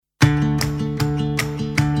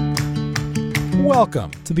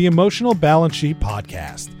Welcome to the Emotional Balance Sheet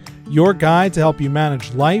Podcast, your guide to help you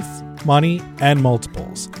manage life, money, and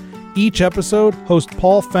multiples. Each episode, host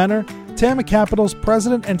Paul Fenner, Tama Capital's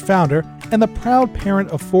president and founder, and the proud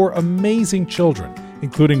parent of 4 amazing children,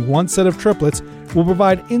 including 1 set of triplets, will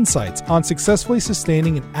provide insights on successfully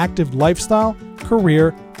sustaining an active lifestyle,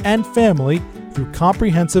 career, and family through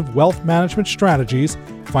comprehensive wealth management strategies,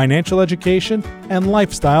 financial education, and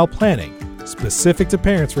lifestyle planning, specific to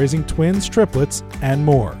parents raising twins, triplets, and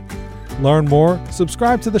more. Learn more,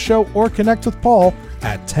 subscribe to the show, or connect with Paul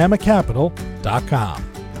at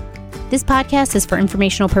tamacapital.com. This podcast is for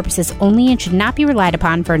informational purposes only and should not be relied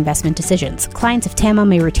upon for investment decisions. Clients of Tama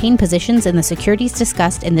may retain positions in the securities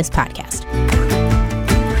discussed in this podcast.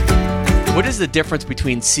 What is the difference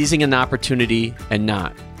between seizing an opportunity and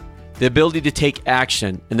not? The ability to take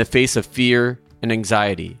action in the face of fear and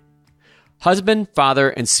anxiety. Husband, father,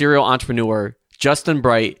 and serial entrepreneur Justin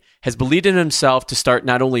Bright has believed in himself to start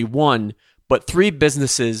not only 1, but 3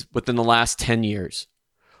 businesses within the last 10 years.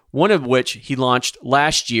 One of which he launched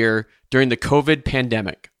last year during the COVID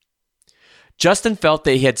pandemic. Justin felt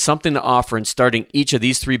that he had something to offer in starting each of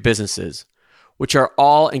these 3 businesses, which are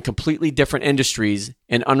all in completely different industries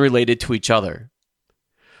and unrelated to each other.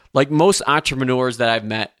 Like most entrepreneurs that I've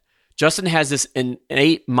met, Justin has this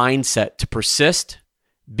innate mindset to persist,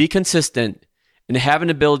 be consistent, and have an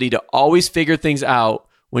ability to always figure things out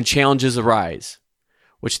when challenges arise,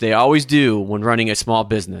 which they always do when running a small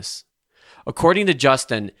business. According to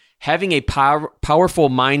Justin, having a powerful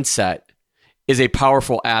mindset is a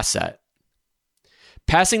powerful asset.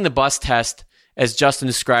 Passing the bus test, as Justin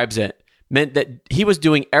describes it, meant that he was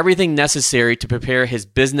doing everything necessary to prepare his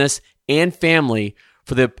business and family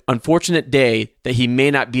for the unfortunate day that he may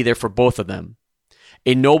not be there for both of them.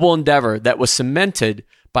 A noble endeavor that was cemented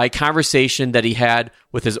by a conversation that he had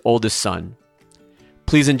with his oldest son.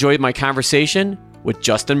 Please enjoy my conversation with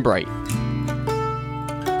Justin Bright.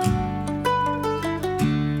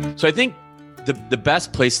 So I think the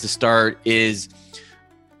best place to start is,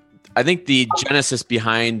 I think the genesis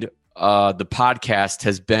behind the podcast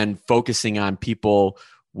has been focusing on people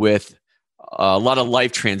with a lot of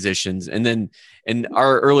life transitions. And then in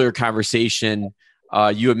our earlier conversation,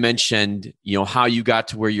 you had mentioned, how you got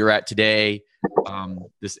to where you're at today.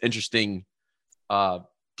 This interesting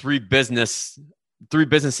 3 businesses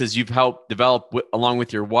you've helped develop along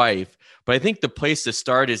with your wife. But I think the place to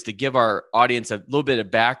start is to give our audience a little bit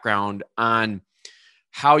of background on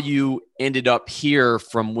how you ended up here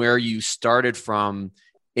from where you started from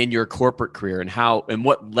in your corporate career, and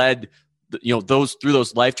what led through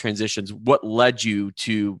those life transitions. What led you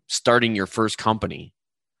to starting your first company?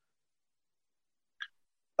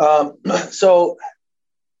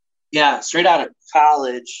 Straight out of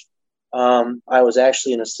college, I was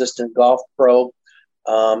actually an assistant golf pro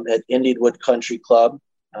at Indywood Country Club.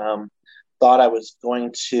 Thought I was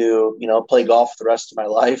going to, play golf the rest of my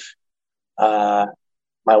life. My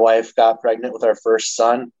wife got pregnant with our first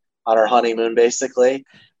son on our honeymoon, basically.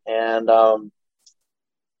 And I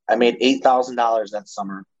made $8,000 that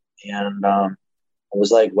summer. And I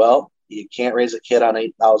was like, well, you can't raise a kid on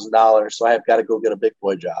 $8,000, so I have got to go get a big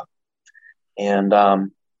boy job. And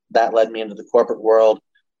that led me into the corporate world,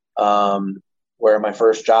 where my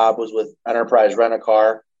first job was with Enterprise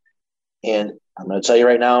Rent-A-Car. And I'm going to tell you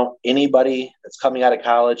right now, anybody that's coming out of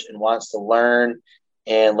college and wants to learn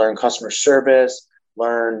customer service,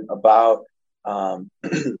 learn about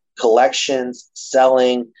collections,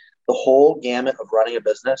 selling, the whole gamut of running a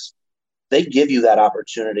business, they give you that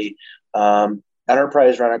opportunity.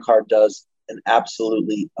 Enterprise Rent-A-Car does an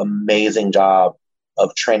absolutely amazing job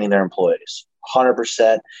of training their employees.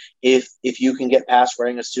 100%. If you can get past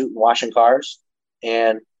wearing a suit and washing cars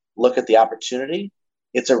and look at the opportunity,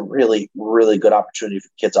 it's a really, really good opportunity for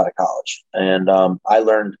kids out of college. And I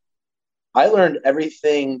learned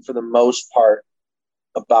everything for the most part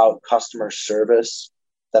about customer service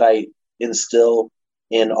that I instill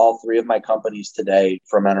in all 3 of my companies today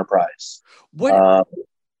from Enterprise.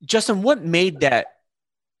 Justin, what made that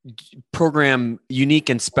program unique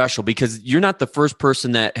and special? Because you're not the first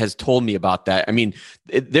person that has told me about that. I mean,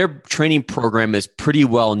 their training program is pretty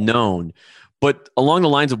well known, but along the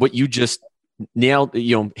lines of what you just nailed,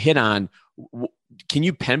 hit on, can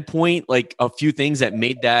you pinpoint like a few things that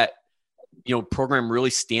made that, program really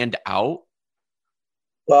stand out?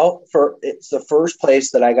 Well, it's the first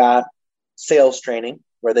place that I got sales training,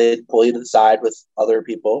 where they pull you to the side with other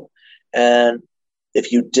people. And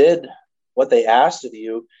if you did what they asked of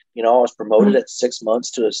you, I was promoted at 6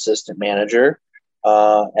 months to assistant manager.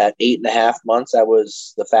 At 8.5 months, I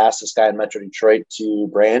was the fastest guy in Metro Detroit to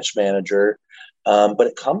branch manager. But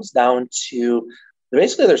it comes down to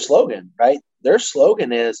basically their slogan, right? their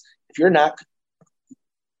slogan is, if you're not,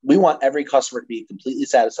 we want every customer to be completely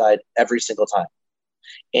satisfied every single time.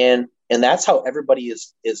 And that's how everybody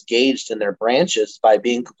is gauged in their branches, by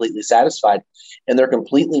being completely satisfied. And they're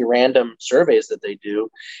completely random surveys that they do.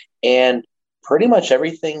 And pretty much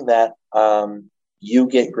everything that you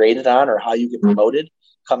get graded on, or how you get promoted,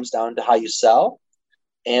 comes down to how you sell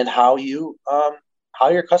and how your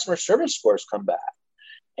customer service scores come back.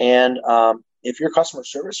 And if your customer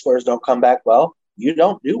service scores don't come back well, you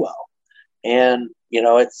don't do well. And,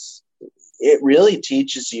 it really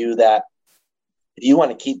teaches you that if you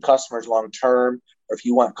want to keep customers long term, or if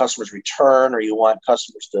you want customers return, or you want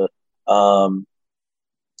customers to,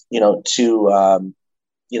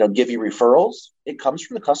 give you referrals, it comes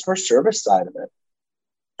from the customer service side of it.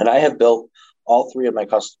 And I have built all three of my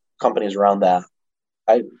companies around that.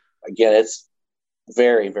 It's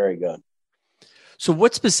very, very good. So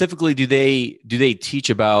what specifically do they teach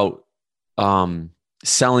about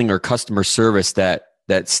selling or customer service that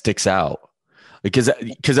sticks out? Because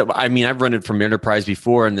I mean, I've run it from enterprise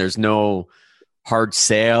before, and there's no hard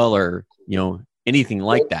sale or anything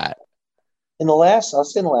like that. In the last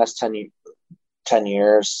 10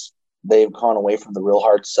 years, they've gone away from the real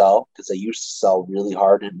hard sell, because they used to sell really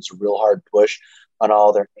hard, and it was a real hard push on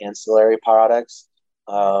all their ancillary products.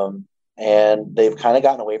 And they've kind of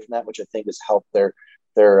gotten away from that, which I think has helped their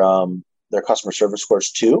customer service scores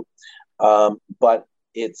too. But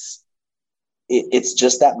it's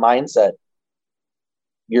just that mindset.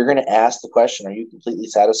 You're going to ask the question, are you completely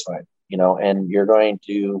satisfied? And you're going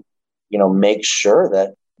to, make sure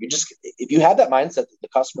that if you have that mindset that the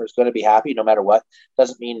customer is going to be happy no matter what,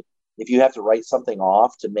 doesn't mean if you have to write something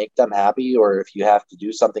off to make them happy, or if you have to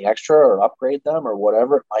do something extra or upgrade them or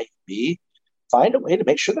whatever it might be, find a way to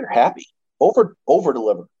make sure they're happy. Over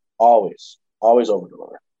deliver, always over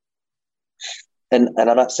deliver. And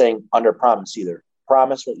I'm not saying under promise either.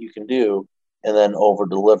 Promise what you can do, and then over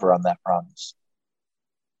deliver on that promise.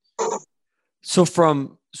 So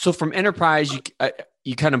from enterprise,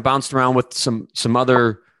 you kind of bounced around with some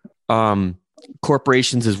other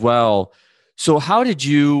corporations as well. So how did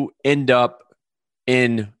you end up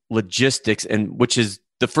in logistics, and which is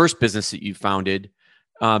the first business that you founded?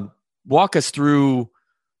 Walk us through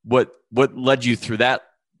what led you through that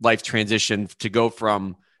life transition to go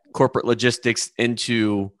from corporate logistics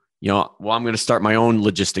into, I'm going to start my own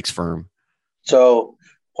logistics firm. So,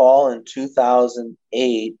 Paul, in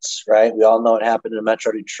 2008, right? We all know what happened in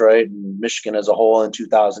Metro Detroit and Michigan as a whole in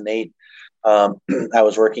 2008. I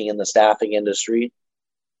was working in the staffing industry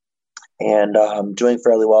and doing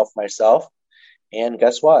fairly well for myself. And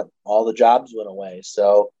guess what? All the jobs went away.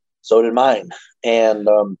 So did mine. And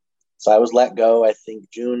so I was let go, I think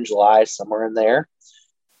June, July, somewhere in there.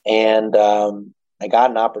 And I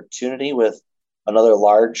got an opportunity with another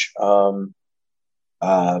large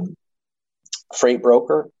freight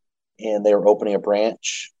broker, and they were opening a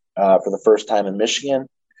branch for the first time in Michigan.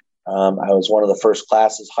 I was one of the first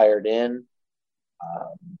classes hired in.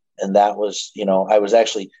 And that was, I was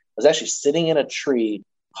actually sitting in a tree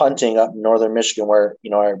hunting up in northern Michigan where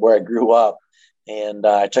I grew up. And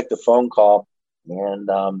I took the phone call, and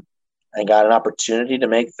I got an opportunity to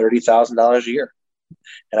make $30,000 a year.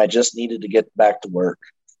 And I just needed to get back to work.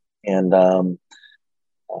 And I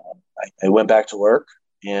went back to work,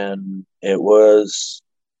 and the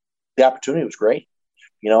opportunity was great.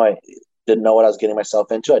 I didn't know what I was getting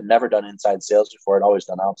myself into. I'd never done inside sales before. I'd always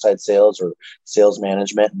done outside sales or sales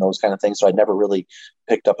management and those kind of things. So I'd never really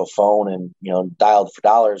picked up a phone and, dialed for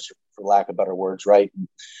dollars, for lack of better words. Right. And,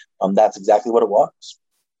 that's exactly what it was.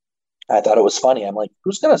 I thought it was funny. I'm like,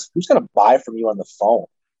 who's going to buy from you on the phone?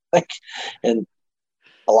 And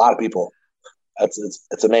a lot of people.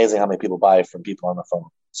 It's amazing how many people buy from people on the phone.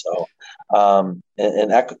 So, I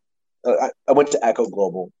went to Echo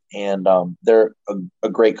Global, and they're a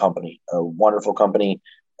great company, a wonderful company.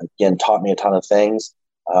 Again, taught me a ton of things.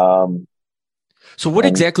 So what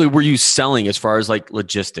exactly were you selling as far as like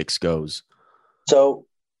logistics goes? So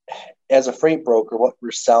as a freight broker, what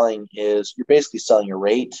we're selling is you're basically selling your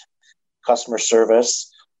rate, customer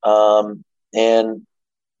service, and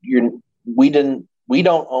we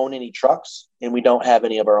don't own any trucks, and we don't have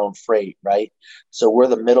any of our own freight, right? So we're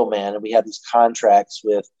the middleman, and we have these contracts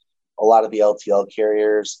with a lot of the LTL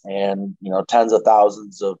carriers and, tens of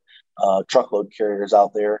thousands of truckload carriers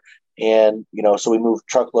out there. And, so we move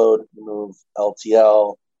truckload, we move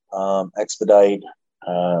LTL, expedite,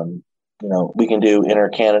 we can do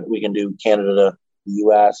Canada, we can do Canada to the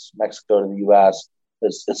U.S., Mexico to the U.S.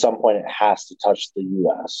 At some point it has to touch the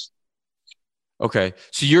U.S. Okay.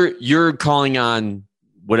 So you're calling on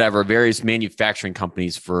whatever various manufacturing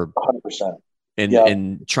companies for 100%.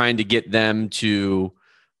 and trying to get them to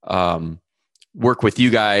work with you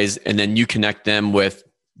guys, and then you connect them with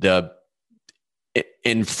the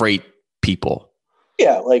in freight people.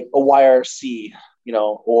 Yeah, like a YRC,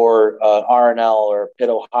 or RNL or Pitt,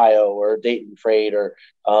 Ohio, or Dayton Freight, or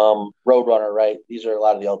Roadrunner, right? These are a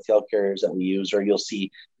lot of the LTL carriers that we use. Or you'll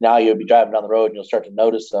see now you'll be driving down the road and you'll start to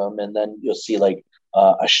notice them, and then you'll see like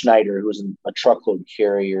a Schneider who's a truckload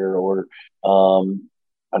carrier, or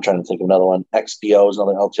I'm trying to think of another one. XPO is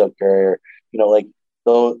another LTL carrier.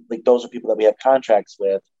 Those are people that we have contracts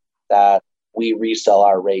with that we resell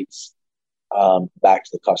our rates back to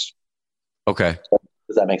the customer. Okay.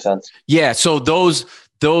 Does that make sense? Yeah. So those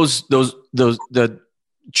the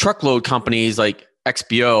truckload companies like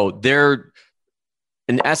XPO, they're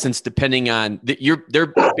in essence, depending on you're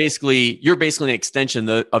basically an extension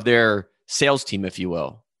of their sales team, if you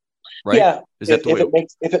will. Right. Yeah. Is that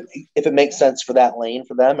if it makes sense for that lane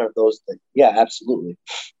for them, or those things? Yeah, absolutely.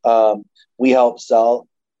 We help sell,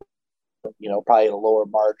 probably at a lower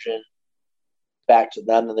margin back to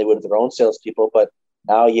them than they would with their own salespeople. But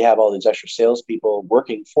now you have all these extra salespeople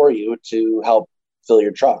working for you to help fill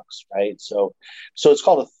your trucks, right? So it's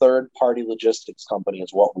called a third-party logistics company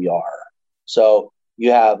is what we are. So you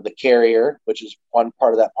have the carrier, which is one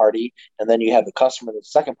part of that party, and then you have the customer, the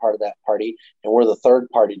second part of that party, and we're the third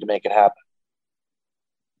party to make it happen.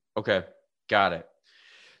 Okay, got it.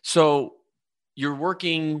 So you're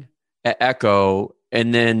working at Echo,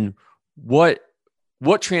 and then what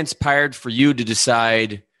transpired for you to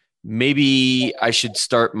decide maybe I should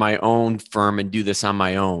start my own firm and do this on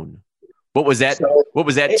my own? What was that? What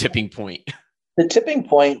was that tipping point? The tipping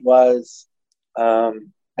point was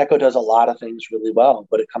Echo does a lot of things really well,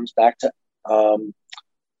 but it comes back to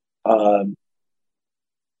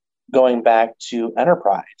going back to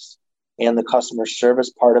enterprise and the customer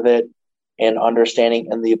service part of it, and understanding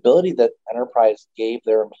and the ability that enterprise gave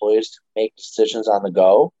their employees to make decisions on the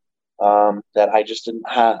go that I just didn't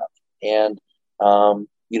have. And so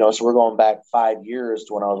we're going back 5 years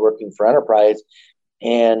to when I was working for enterprise,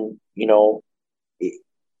 and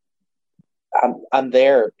I'm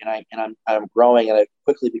there, and I'm growing, and I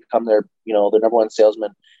quickly become their the number one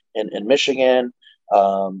salesman in Michigan,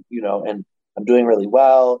 and I'm doing really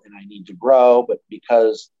well, and I need to grow, but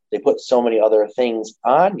because they put so many other things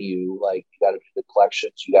on you, like you got to do the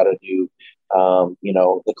collections, you got to do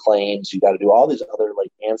the claims, you got to do all these other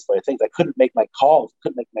like ancillary things. I couldn't make my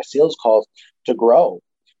sales calls to grow,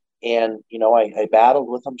 and I battled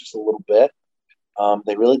with them just a little bit.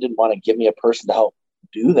 They really didn't want to give me a person to help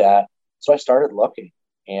do that. So I started looking,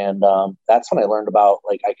 and that's when I learned about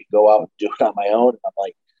like I could go out and do it on my own. And I'm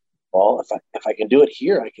like, well, if I can do it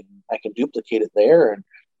here, I can duplicate it there, and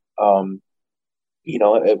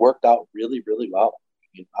it worked out really, really well.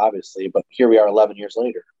 Obviously, but here we are 11 years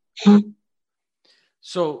later.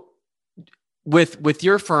 So with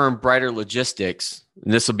your firm, Brighter Logistics,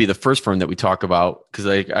 and this will be the first firm that we talk about,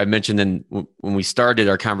 because I mentioned when we started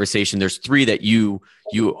our conversation, there's 3 that you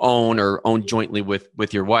own or own jointly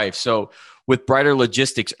with your wife. So with Brighter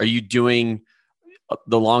Logistics, are you doing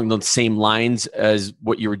along the same lines as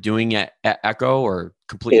what you were doing at Echo, or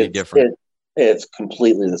completely different? It's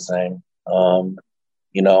completely the same.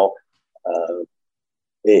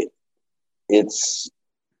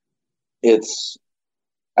 It's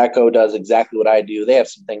Echo does exactly what I do. They have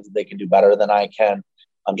some things that they can do better than I can,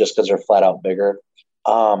 just because they're flat out bigger.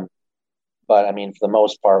 But I mean, for the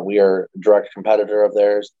most part, we are a direct competitor of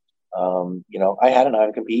theirs. I had a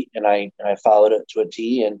non-compete, and I followed it to a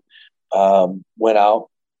T, and went out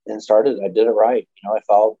and started. I did it right. I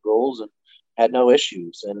followed the rules and had no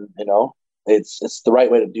issues. And it's the right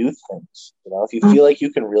way to do things. If you feel like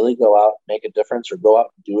you can really go out and make a difference, or go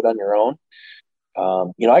out and do it on your own.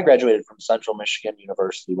 I graduated from Central Michigan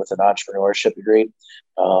University with an entrepreneurship degree.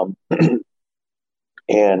 And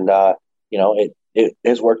it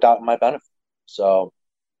has worked out in my benefit. So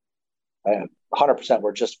 100%,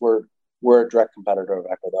 we're a direct competitor of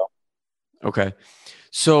Echo, though. Okay.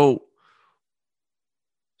 So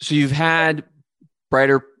you've had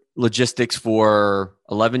Brighter Logistics for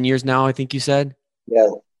 11 years now, I think you said? Yeah,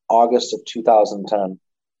 August of 2010.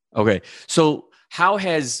 Okay. So how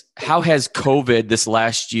has COVID this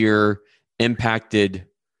last year impacted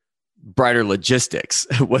Brighter Logistics?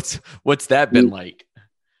 What's that been like?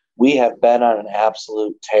 We have been on an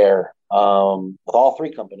absolute tear with all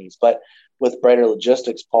 3 companies, but with Brighter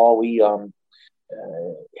Logistics, Paul, we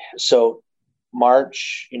so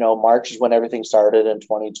March is when everything started in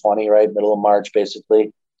 2020, right? Middle of March,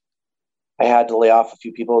 basically. I had to lay off a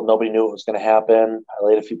few people. Nobody knew what was going to happen. I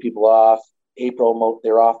laid a few people off. April,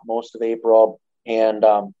 they were off most of April. And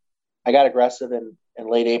I got aggressive in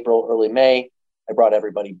late April, early May. I brought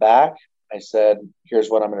everybody back. I said, here's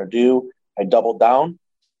what I'm going to do. I doubled down.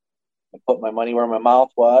 I put my money where my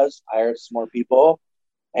mouth was, hired some more people,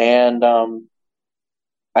 and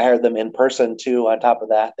I hired them in person too. On top of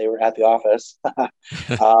that, they were at the office.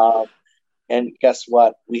 And guess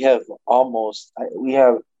what? We've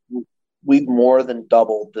more than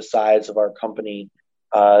doubled the size of our company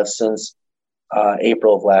since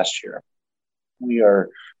April of last year. We're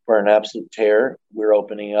an absolute tear. We're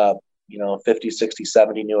opening up, 50, 60,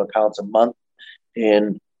 70 new accounts a month.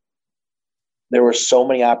 And there were so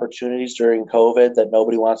many opportunities during COVID that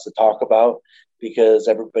nobody wants to talk about because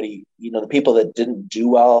everybody, the people that didn't do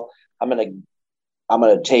well, I'm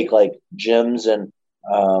gonna take like gyms and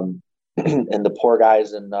and the poor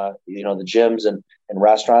guys and the gyms and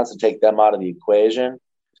restaurants and take them out of the equation.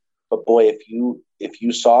 But boy, if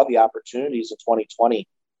you saw the opportunities in 2020,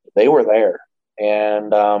 they were there,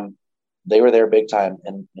 and they were there big time,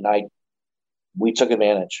 and we took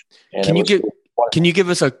advantage. And can you give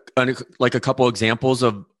us a couple examples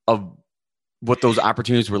of what those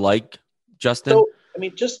opportunities were like, Justin? So,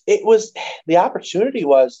 the opportunity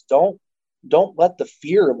was don't let the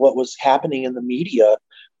fear of what was happening in the media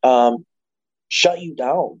shut you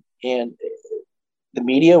down. And the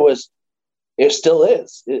media it still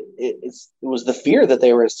is. It was the fear that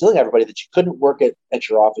they were instilling everybody that you couldn't work at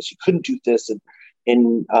your office, you couldn't do this,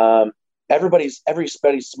 and everybody's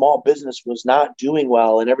small business was not doing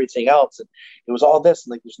well and everything else, and it was all this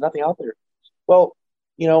and like there's nothing out there. Well,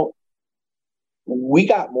 we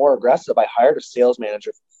got more aggressive. I hired a sales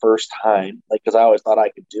manager for the first time, because I always thought I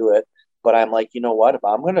could do it. But I'm like, you know what? If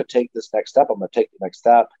I'm going to take this next step, I'm going to take the next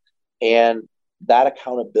step. And that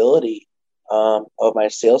accountability of my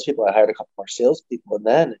salespeople, I hired a couple more salespeople, and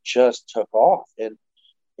then it just took off. And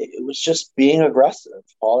it was just being aggressive,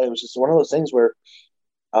 Paul. It was just one of those things where,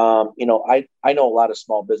 I know a lot of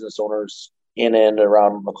small business owners in and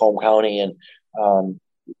around Macomb County, and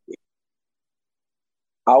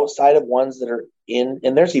outside of ones that are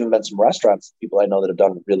and there's even been some restaurants, people I know that have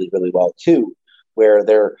done really, really well too, where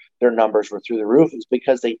their numbers were through the roof. Is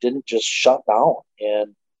because they didn't just shut down.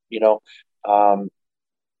 And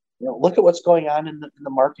look at what's going on in the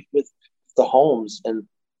market with the homes and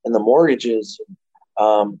the mortgages,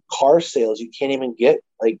 car sales. You can't even get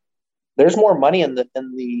there's more money in the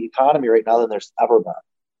economy right now than there's ever been,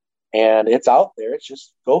 and it's out there. It's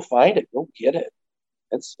just go find it, go get it.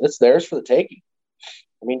 It's theirs for the taking.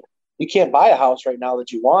 I mean, you can't buy a house right now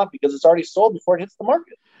that you want because it's already sold before it hits the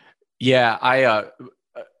market. Yeah,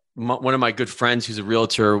 one of my good friends who's a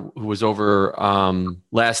realtor who was over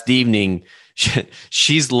last evening,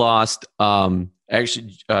 she's lost Jillian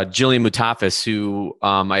Mutafis, who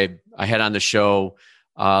I had on the show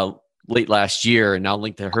late last year, and I'll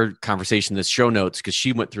link to her conversation in the show notes because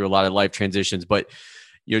she went through a lot of life transitions. But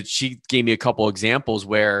she gave me a couple examples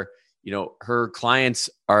where her clients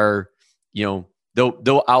are they'll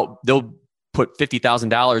put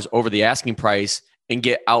 $50,000 over the asking price and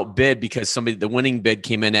get outbid because the winning bid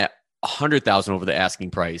came in at $100,000 over the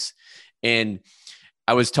asking price. And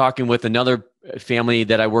I was talking with another family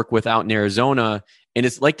that I work with out in Arizona, and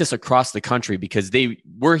it's like this across the country because they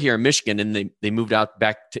were here in Michigan and they moved out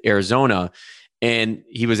back to Arizona. And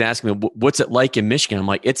he was asking me, what's it like in Michigan? I'm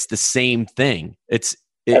like, it's the same thing.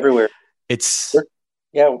 Everywhere.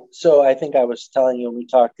 Yeah. So I think I was telling you when we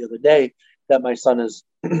talked the other day that my son is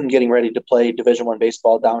getting ready to play Division I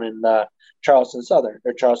baseball down in Charleston Southern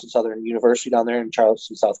University down there in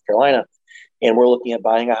Charleston, South Carolina. And we're looking at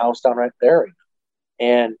buying a house down right there.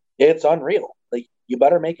 And it's unreal. Like, you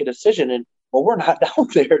better make a decision. And we're not down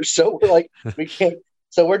there. So we're like, we can't.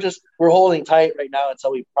 So we're holding tight right now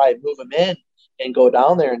until we probably move them in and go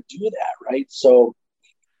down there and do that. Right. So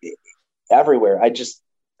everywhere,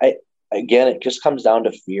 again, it just comes down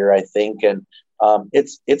to fear, I think. And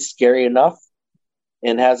it's scary enough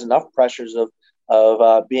and has enough pressures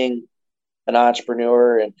of being an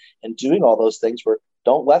entrepreneur and doing all those things where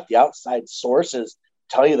don't let the outside sources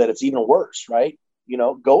tell you that it's even worse, right?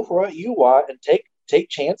 Go for what you want and take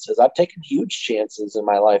chances. I've taken huge chances in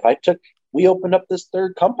my life. We opened up this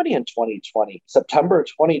third company in 2020, September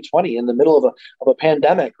 2020, in the middle of a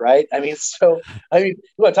pandemic, right? I mean, you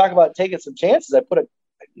want to talk about taking some chances. I put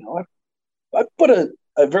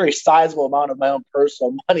a very sizable amount of my own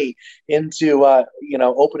personal money into,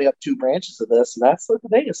 opening up 2 branches of this. And that's the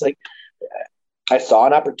thing. It's like, I saw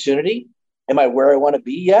an opportunity. Am I where I want to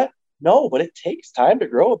be yet? No, but it takes time to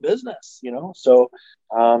grow a business, So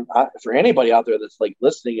for anybody out there that's like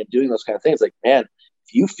listening and doing those kind of things, like, man,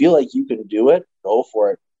 if you feel like you can do it, go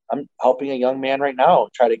for it. I'm helping a young man right now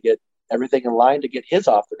try to get everything in line to get his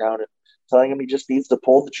off the ground and telling him he just needs to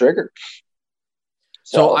pull the trigger.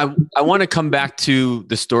 So I want to come back to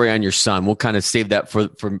the story on your son. We'll kind of save that for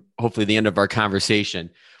hopefully the end of our conversation.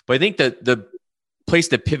 But I think that the place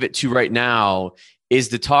to pivot to right now is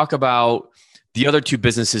to talk about the other two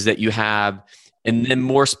businesses that you have, and then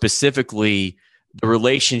more specifically, the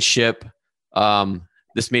relationship.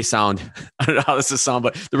 This may sound, I don't know how this will sound,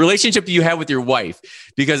 but the relationship that you have with your wife,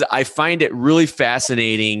 because I find it really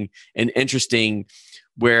fascinating and interesting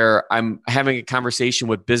where I'm having a conversation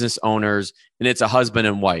with business owners and it's a husband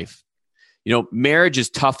and wife. You know, marriage is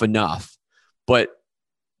tough enough, but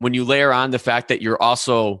when you layer on the fact that you're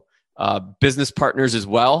also business partners as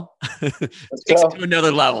well, it takes it to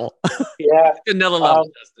another level. Yeah. Another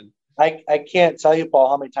level, Justin. I can't tell you, Paul,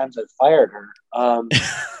 how many times I've fired her. How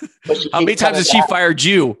many times has she fired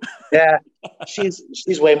you? Yeah, she's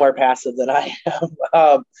way more passive than I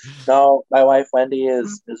am. No, my wife Wendy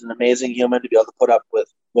is an amazing human to be able to put up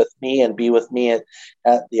with me and be with me at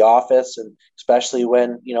the office, and especially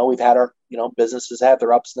when we've had our businesses have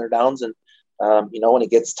their ups and their downs, and when it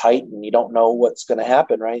gets tight and you don't know what's going to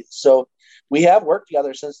happen, right? So we have worked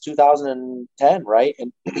together since 2010, right?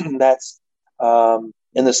 And that's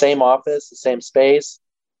in the same office, the same space.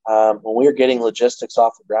 When we were getting logistics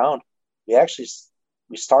off the ground, we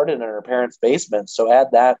started in our parents' basement. So add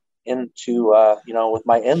that into, with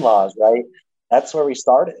my in-laws, right? That's where we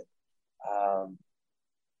started. So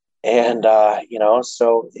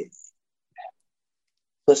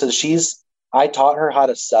listen, I taught her how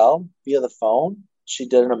to sell via the phone. She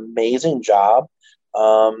did an amazing job.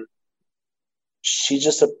 She's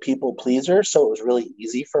just a people pleaser. So it was really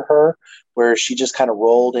easy for her, where she just kind of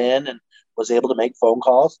rolled in and was able to make phone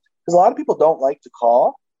calls, because a lot of people don't like to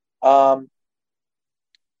call. After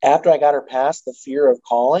I got her past the fear of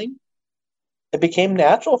calling, it became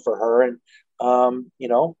natural for her. And,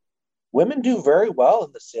 women do very well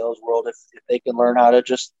in the sales world if they can learn how to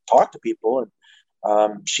just talk to people.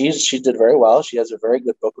 And she did very well. She has a very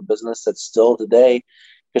good book of business that's still today,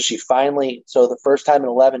 because so the first time in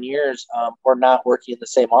 11 years, we're not working in the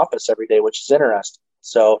same office every day, which is interesting.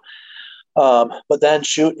 So, but then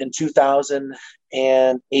in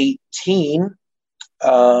 2018,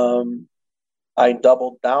 I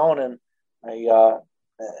doubled down, and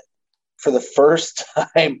for the first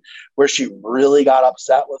time where she really got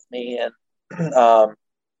upset with me, and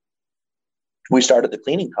we started the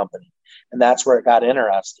cleaning company, and that's where it got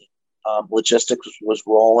interesting. Logistics was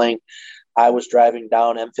rolling. I was driving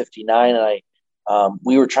down M59, and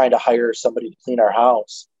we were trying to hire somebody to clean our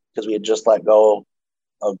house because we had just let go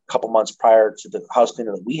a couple months prior to the house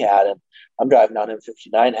cleaner that we had. And I'm driving down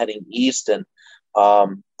M59 heading east, and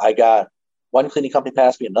I got one cleaning company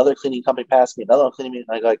past me, another cleaning company past me, another one cleaning me,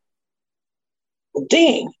 and I go like, well,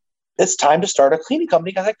 dang, it's time to start a cleaning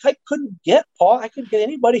company, because I couldn't get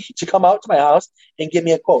anybody to come out to my house and give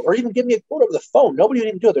me a quote, or even give me a quote over the phone. Nobody would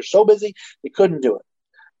even do it. They're so busy, they couldn't do it.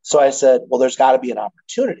 So I said, well, there's got to be an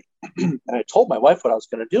opportunity. And I told my wife what I was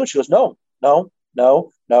going to do, and she goes, no, I'm not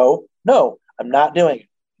doing it.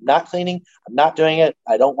 I'm not cleaning. I'm not doing it.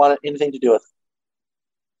 I don't want anything to do with it.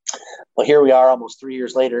 Well, here we are almost 3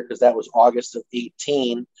 years later, because that was August of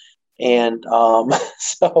 18. And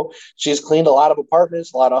so she's cleaned a lot of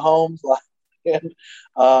apartments, a lot of homes, and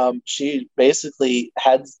she basically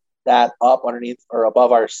heads that up underneath or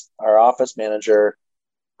above our office manager.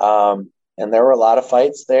 And there were a lot of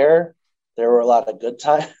fights there. There were a lot of good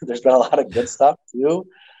times. There's been a lot of good stuff too.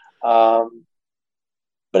 But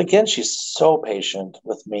again, she's so patient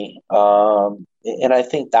with me. And I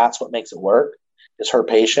think that's what makes it work, is her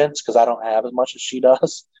patience, because I don't have as much as she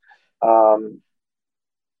does.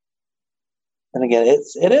 And again,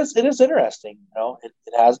 it is interesting. It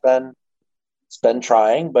has been, it's been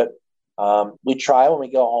trying, but we try when we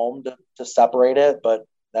go home to separate it, but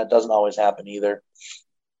that doesn't always happen either.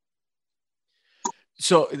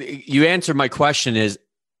 So you answered my question,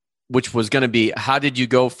 which was going to be, how did you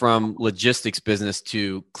go from logistics business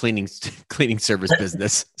to cleaning service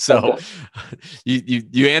business? So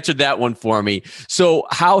you answered that one for me. So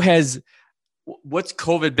what's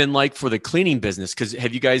COVID been like for the cleaning business? Because were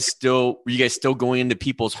you guys still going into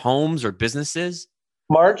people's homes or businesses?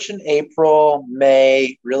 March and April,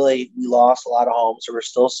 May, really, we lost a lot of homes. There were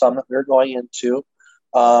still some that we were going into.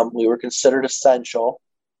 We were considered essential.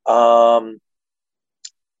 Both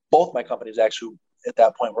my companies actually at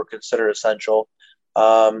that point were considered essential.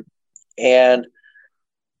 And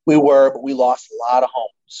but we lost a lot of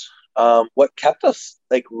homes. What kept us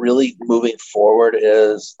really moving forward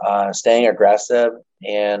is staying aggressive.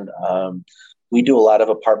 And we do a lot of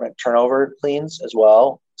apartment turnover cleans as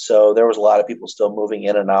well. So there was a lot of people still moving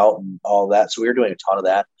in and out and all of that. So we were doing a ton of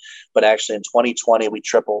that. But actually in 2020, we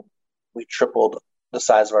tripled the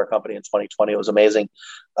size of our company in 2020. It was amazing.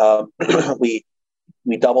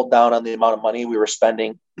 We doubled down on the amount of money we were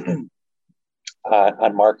spending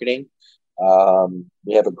on marketing.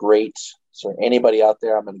 We have a great, so anybody out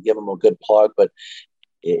there, I'm going to give them a good plug, but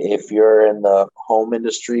if you're in the home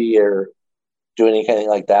industry or doing anything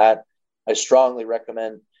like that, I strongly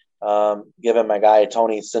recommend giving my guy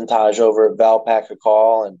Tony Sintage over at Valpak a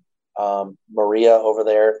call, and Maria over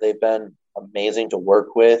there. They've been amazing to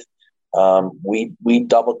work with. We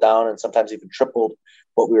doubled down and sometimes even tripled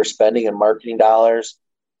what we were spending in marketing dollars.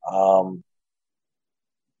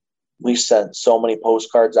 We sent so many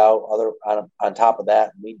postcards out. On top of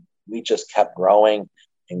that, we just kept growing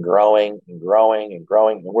and growing and growing and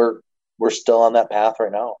growing. And we're still on that path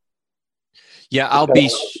right now. Yeah, I'll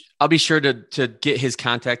be sure to get his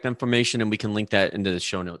contact information, and we can link that into the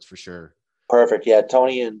show notes for sure. Perfect. Yeah,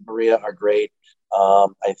 Tony and Maria are great.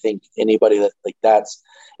 I think anybody that that's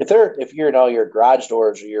if you're your garage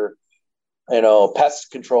doors or your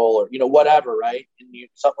pest control or whatever, right? And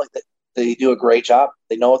something like that, they do a great job.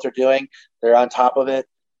 They know what they're doing. They're on top of it.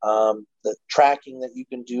 The tracking that you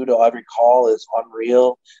can do to every call is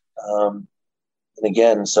unreal. And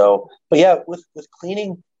again, but yeah, with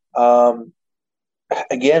cleaning,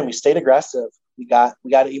 again, we stayed aggressive. We got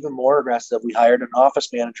even more aggressive. We hired an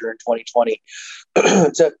office manager in 2020.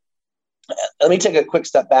 Let me take a quick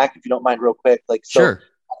step back, if you don't mind, real quick. Sure.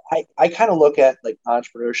 I kind of look at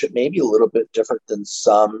entrepreneurship maybe a little bit different than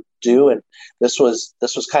some do. And this was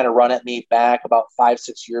kind of run at me back about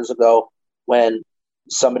 5-6 years ago when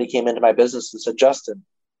somebody came into my business and said, Justin,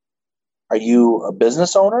 are you a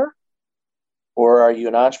business owner, or are you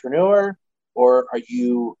an entrepreneur, or are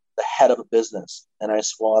you the head of a business? And I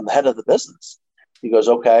said, well, I'm the head of the business. He goes,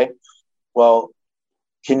 okay, well,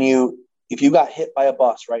 if you got hit by a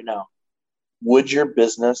bus right now, would your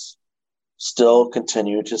business still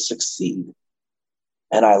continue to succeed?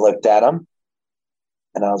 And I looked at him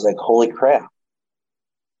and I was like, holy crap,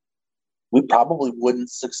 we probably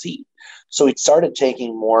wouldn't succeed. So we started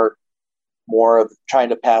taking more of trying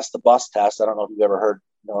to pass the bus test. I don't know if you've ever heard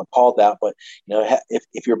it called that, but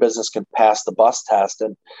if your business can pass the bus test.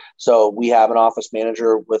 And so we have an office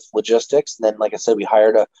manager with logistics. And then, like I said, we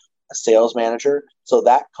hired a sales manager. So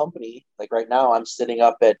that company, like right now, I'm sitting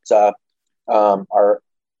up at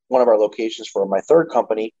one of our locations for my third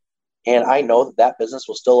company. And I know that business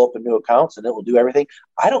will still open new accounts and it will do everything.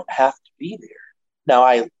 I don't have to be there. Now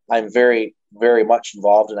I'm very, very much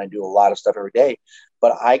involved and I do a lot of stuff every day,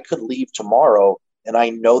 but I could leave tomorrow and I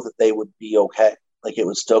know that they would be okay. It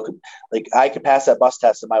would still, I could pass that bus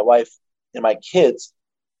test and my wife and my kids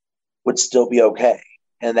would still be okay.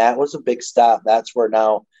 And that was a big step. That's where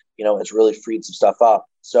now, it's really freed some stuff up.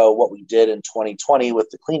 So what we did in 2020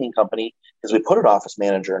 with the cleaning company is we put an office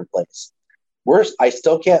manager in place. I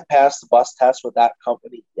still can't pass the bus test with that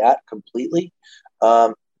company yet completely.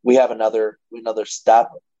 We have another step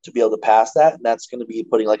to be able to pass that. And that's going to be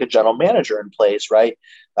putting a general manager in place, right?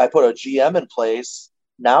 I put a GM in place.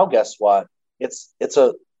 Now, guess what? It's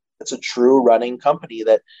a true running company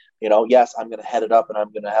that, yes, I'm going to head it up and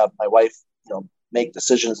I'm going to have my wife, make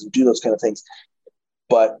decisions and do those kind of things.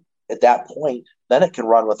 But at that point, then it can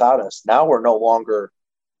run without us. Now we're no longer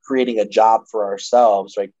creating a job for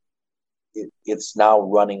ourselves, right? It's now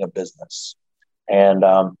running a business. And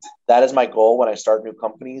that is my goal when I start new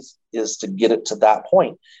companies, is to get it to that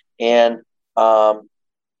point. And,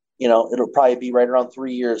 it'll probably be right around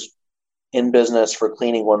 3 years in business for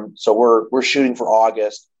cleaning one. So we're shooting for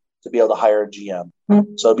August to be able to hire a GM.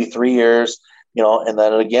 Mm-hmm. So it'll be 3 years, and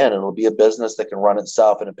then again, it'll be a business that can run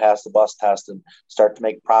itself and pass the bus test and start to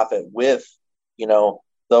make profit with,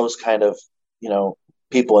 those kind of,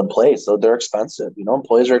 people in place. So they're expensive,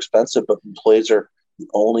 employees are expensive, but employees are the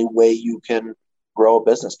only way you can grow a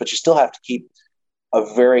business. But you still have to keep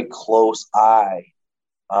a very close eye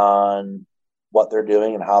on what they're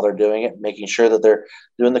doing and how they're doing it, making sure that they're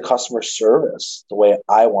doing the customer service the way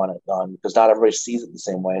I want it done, because not everybody sees it the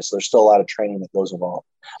same way. So there's still a lot of training that goes involved.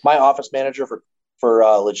 My office manager for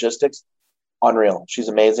logistics, unreal. She's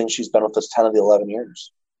amazing. She's been with us 10 of the 11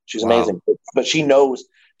 years. She's amazing, but she knows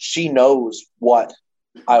what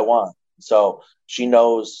I want. So she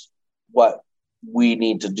knows what we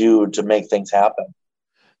need to do to make things happen.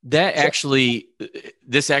 This actually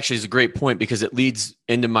is a great point, because it leads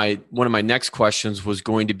into one of my next questions was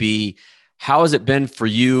going to be, how has it been for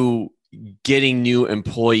you getting new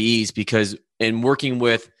employees? Because in working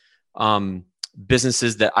with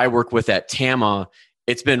businesses that I work with at TAMA,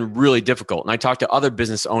 it's been really difficult. And I talk to other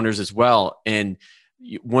business owners as well. And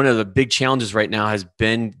one of the big challenges right now has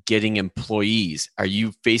been getting employees. Are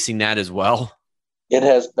you facing that as well? It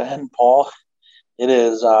has been, Paul. It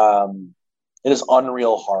is, It is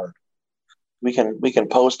unreal hard. We can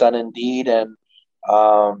post on Indeed and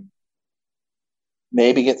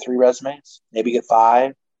maybe get 3 resumes, maybe get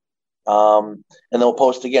 5, and then we'll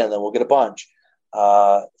post again. Then we'll get a bunch.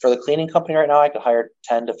 For the cleaning company right now, I could hire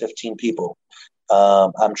 10 to 15 people.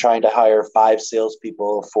 I'm trying to hire 5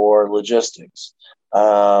 salespeople for logistics.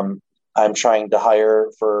 I'm trying to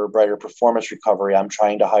hire for Brighter Performance Recovery. I'm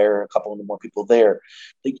trying to hire a couple more people there.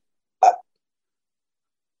 Like,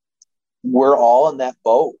 we're all in that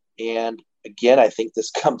boat. And again, I think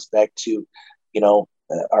this comes back to,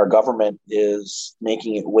 our government is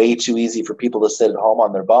making it way too easy for people to sit at home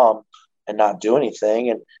on their bum and not do anything.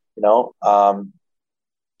 And,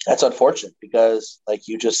 that's unfortunate because, like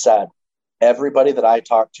you just said, everybody that I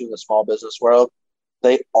talk to in the small business world,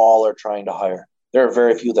 they all are trying to hire. There are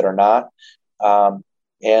very few that are not.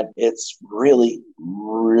 And it's really,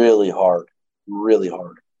 really hard, really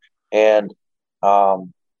hard. And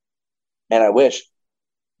I wish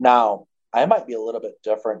now I might be a little bit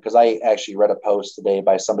different because I actually read a post today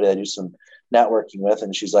by somebody that I do some networking with.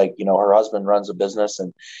 And she's like, her husband runs a business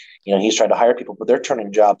and, he's trying to hire people, but they're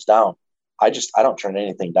turning jobs down. I don't turn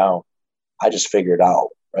anything down. I just figure it out.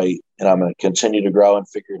 Right. And I'm going to continue to grow and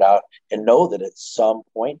figure it out and know that at some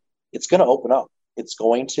point it's going to open up. It's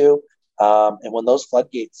going to. And when those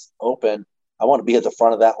floodgates open, I want to be at the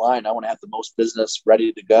front of that line. I want to have the most business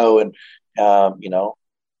ready to go and,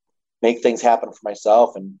 make things happen for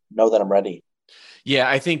myself and know that I'm ready. Yeah.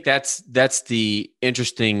 I think that's the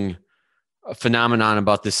interesting phenomenon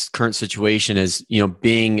about this current situation is,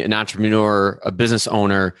 being an entrepreneur, a business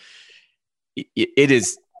owner, it'd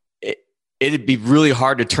be really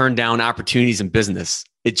hard to turn down opportunities in business.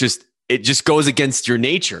 It just goes against your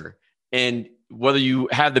nature. And whether you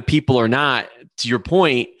have the people or not, to your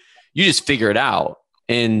point, you just figure it out.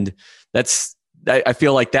 And I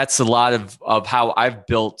feel like that's a lot of how I've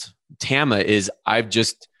built Tama is I've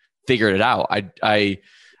just figured it out. I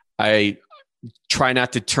try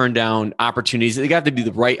not to turn down opportunities. They got to be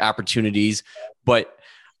the right opportunities, but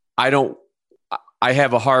I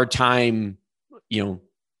have a hard time,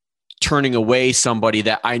 turning away somebody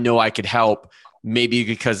that I know I could help, maybe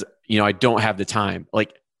because, I don't have the time.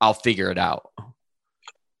 Like, I'll figure it out.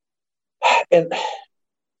 And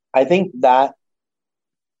I think that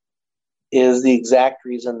is the exact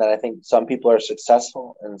reason that I think some people are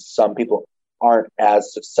successful and some people aren't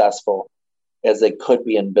as successful as they could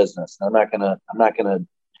be in business. And I'm not gonna,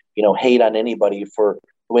 hate on anybody for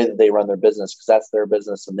the way that they run their business because that's their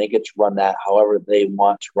business and they get to run that however they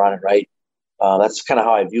want to run it. Right. That's kind of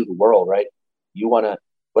how I view the world, right?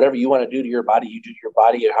 Whatever you want to do to your body, you do to your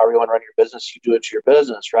body, and however you want to run your business, you do it to your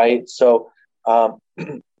business, right? So,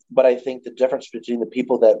 but I think the difference between the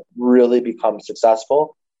people that really become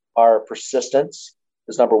successful are persistence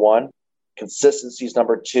is number 1, consistency is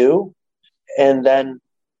number 2, and then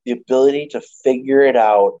the ability to figure it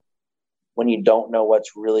out when you don't know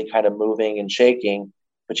what's really kind of moving and shaking,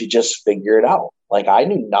 but you just figure it out. Like, I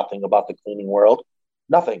knew nothing about the cleaning world,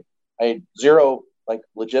 nothing. I had zero, like,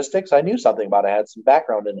 logistics. I knew something about it. I had some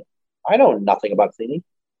background in it. I know nothing about cleaning.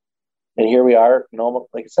 And here we are, like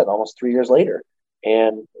I said, almost 3 years later,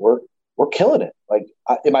 and we're killing it. Like,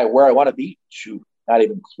 am I where I want to be? Shoot, not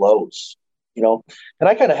even close, And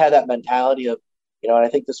I kind of had that mentality of, and I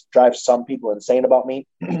think this drives some people insane about me,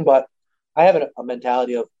 but I have a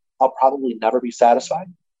mentality of I'll probably never be satisfied.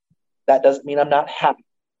 That doesn't mean I'm not happy.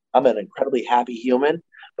 I'm an incredibly happy human,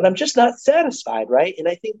 but I'm just not satisfied, right? And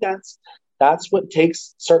I think that's what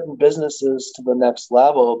takes certain businesses to the next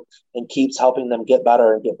level and keeps helping them get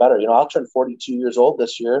better and get better. I'll turn 42 years old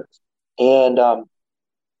this year, and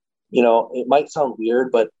it might sound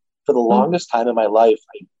weird, but for the longest time in my life,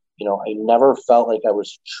 I never felt like I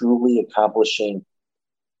was truly accomplishing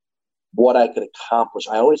what I could accomplish.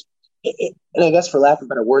 I always, and I guess for lack of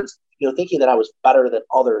better words, thinking that I was better than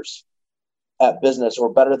others at business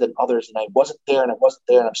or better than others, and I wasn't there, and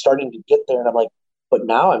I'm starting to get there, and I'm like, but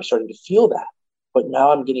now I'm starting to feel that. But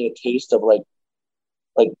now I'm getting a taste of like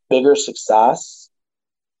bigger success,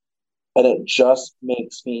 and it just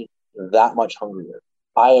makes me that much hungrier.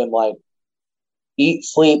 I am like, eat,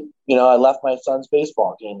 sleep. I left my son's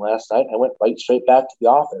baseball game last night. I went right straight back to the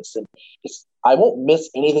office, and I won't miss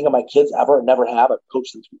anything of my kids ever. Never have. I've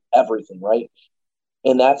coached them through everything, right?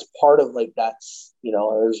 And that's part of that's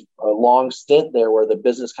there's a long stint there where the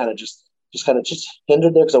business kind of just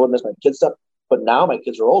hindered there because I wouldn't miss my kids' stuff. But now my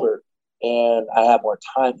kids are older and I have more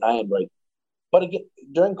time. And I am like, but again,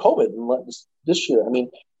 during COVID this year,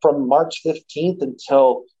 from March 15th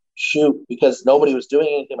until because nobody was doing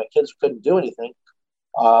anything, my kids couldn't do anything.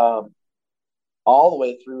 All the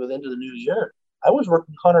way through into the new year, I was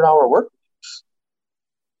working 100-hour work weeks.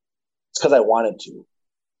 It's because I wanted to. It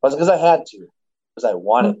wasn't because I had to, because I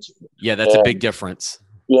wanted to. Yeah, that's a big difference.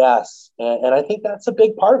 Yes. And I think that's a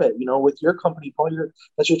big part of it, with your company, Paul, that's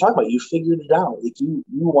what you're talking about. You figured it out. Like you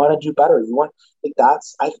want to do better.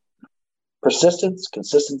 Persistence,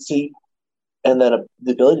 consistency, and then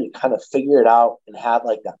the ability to kind of figure it out and have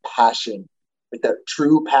like that passion, like that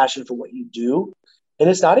true passion for what you do. And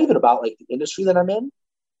it's not even about like the industry that I'm in.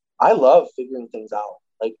 I love figuring things out.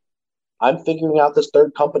 Like I'm figuring out this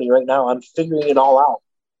third company right now. I'm figuring it all out.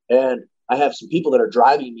 And I have some people that are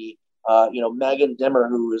driving me. Megan Dimmer,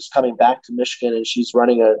 who is coming back to Michigan, and she's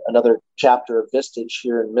running another chapter of Vistage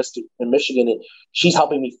here in Michigan, and she's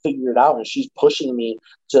helping me figure it out, and she's pushing me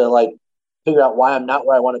to like figure out why I'm not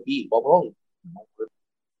where I want to be. Well, we're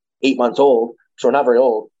 8 months old, so we're not very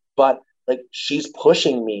old, but like she's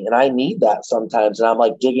pushing me, and I need that sometimes, and I'm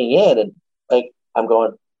like digging in, and like I'm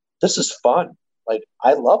going, this is fun. Like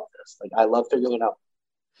I love this. Like I love figuring it out.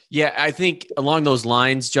 Yeah, I think along those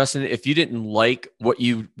lines, Justin, if you didn't like what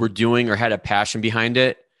you were doing or had a passion behind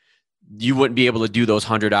it, you wouldn't be able to do those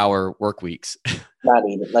 100-hour work weeks. Not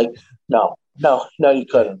even like, no, you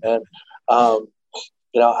couldn't. And,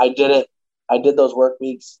 I did it. I did those work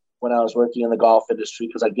weeks when I was working in the golf industry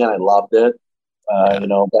because, again, I loved it, back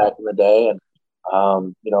in the day. And,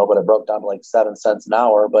 but it broke down to like 7 cents an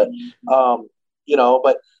hour. But,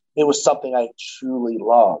 but it was something I truly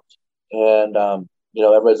loved. And,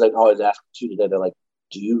 everybody's like always asking too today. They're like,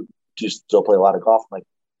 do you still play a lot of golf? I'm like,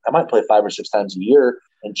 I might play 5 or 6 times a year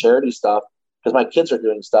in charity stuff because my kids are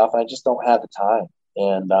doing stuff and I just don't have the time.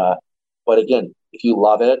 And, but again, if you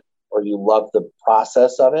love it or you love the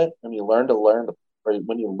process of it and you learn to love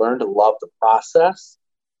the process,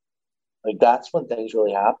 like that's when things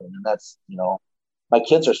really happen. And that's, my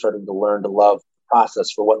kids are starting to learn to love the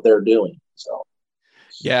process for what they're doing. So,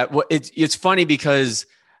 yeah, well, it's funny because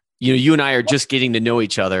you and I are just getting to know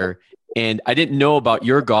each other, and I didn't know about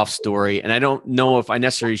your golf story, and I don't know if I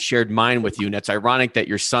necessarily shared mine with you. And it's ironic that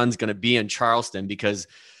your son's going to be in Charleston because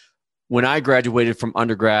when I graduated from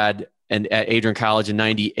undergrad and at Adrian College in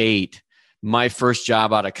 '98, my first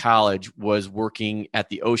job out of college was working at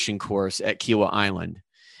the ocean course at Kiawah Island.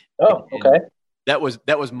 Oh, okay. That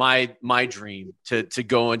was my dream to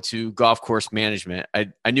go into golf course management.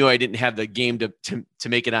 I knew I didn't have the game to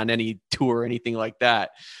make it on any tour or anything like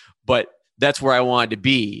that. But that's where I wanted to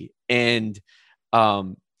be. And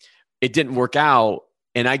it didn't work out.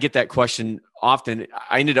 And I get that question often.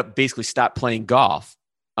 I ended up basically stopped playing golf.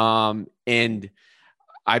 And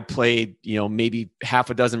I played, maybe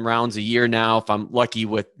half a dozen rounds a year now, if I'm lucky,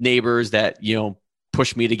 with neighbors that,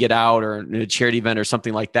 push me to get out or in a charity event or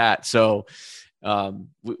something like that. So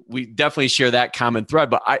we definitely share that common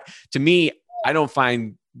thread. But to me, I don't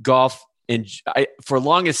find golf, and for the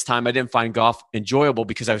longest time, I didn't find golf enjoyable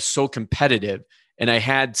because I was so competitive and I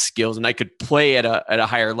had skills and I could play at a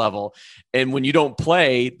higher level. And when you don't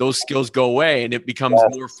play, those skills go away and it becomes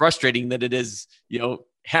more frustrating than it is,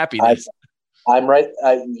 happiness. I'm right.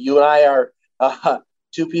 You and I are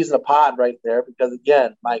two peas in a pod right there because,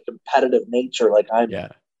 again, my competitive nature, like it's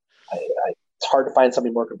hard to find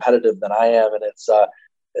somebody more competitive than I am. And it's the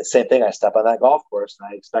same thing. I step on that golf course and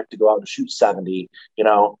I expect to go out and shoot 70,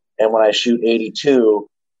 and when I shoot 82,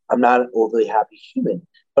 I'm not an overly happy human.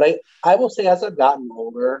 But I will say, as I've gotten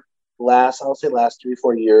older, last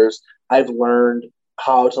 3-4 years, I've learned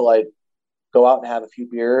how to like go out and have a few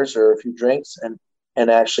beers or a few drinks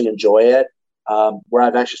and actually enjoy it. Where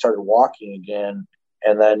I've actually started walking again,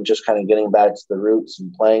 and then just kind of getting back to the roots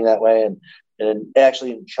and playing that way, and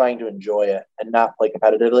actually trying to enjoy it and not play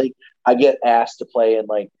competitively. I get asked to play in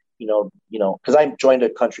like, because I joined a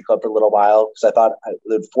country club for a little while because I thought it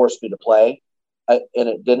would force me to play. And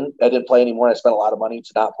it didn't. I didn't play anymore. I spent a lot of money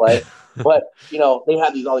to not play. But, they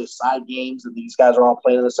have all these side games and these guys are all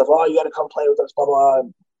playing this stuff. Oh, you got to come play with us, blah, blah.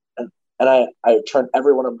 And I turned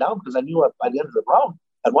every one of them down because I knew by the end of the round,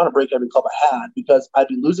 I'd want to break every club I had because I'd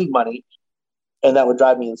be losing money and that would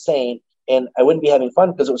drive me insane. And I wouldn't be having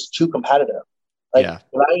fun because it was too competitive. Like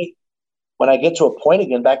when I get to a point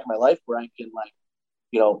again back in my life where I can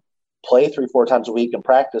play 3-4 times a week and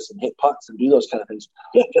practice and hit putts and do those kind of things.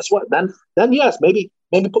 Yeah, guess what? Then yes, maybe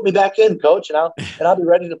put me back in, coach, and I'll be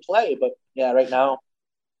ready to play. But yeah, right now,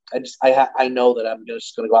 I know that I'm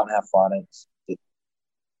just going to go out and have fun.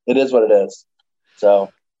 It is what it is.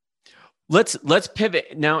 So let's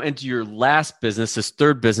pivot now into your last business, this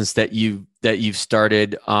third business that you've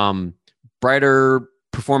started, Brighter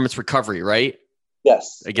Performance Recovery, right?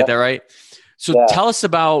 Yes. I get that right? So tell us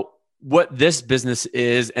about what this business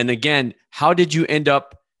is. And again, how did you end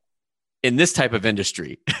up in this type of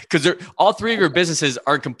industry? Because all three of your businesses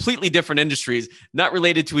are completely different industries, not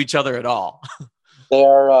related to each other at all. They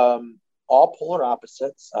are, all polar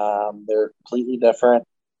opposites. They're completely different,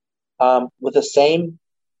 with the same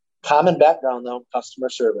common background, though. Customer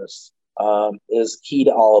service is key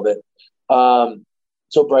to all of it.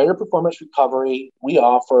 So Brighter Performance Recovery, we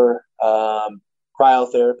offer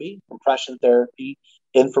cryotherapy, compression therapy,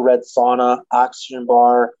 infrared sauna, oxygen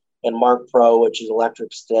bar, and Mark Pro, which is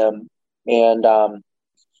electric stim. And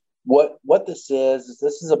what this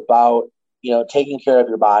is about, taking care of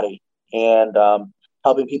your body and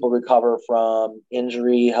helping people recover from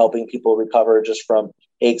injury, helping people recover just from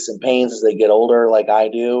aches and pains as they get older, like I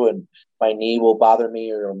do, and my knee will bother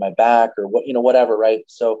me or my back or whatever, right?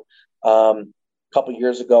 So a couple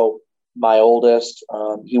years ago, my oldest,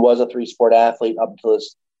 he was a 3-sport athlete up until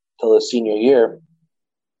his senior year,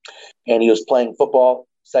 and he was playing football,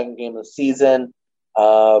 second game of the season,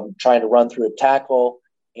 trying to run through a tackle,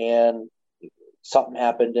 and something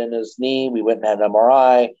happened in his knee. We went and had an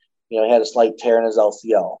MRI. He had a slight tear in his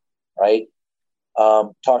LCL, right?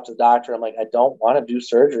 Talked to the doctor. I'm like, I don't want to do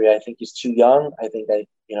surgery. I think he's too young. I think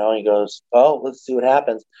he goes, well, let's see what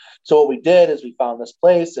happens. So what we did is we found this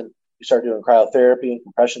place and we started doing cryotherapy and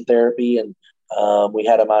compression therapy. And we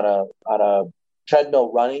had him on a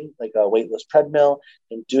treadmill running, like a weightless treadmill,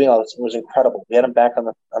 and doing all this. It was incredible. We had him back on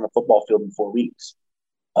the football field in 4 weeks.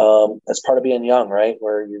 That's part of being young, right?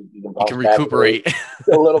 Where you can recuperate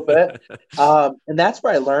a little bit. And that's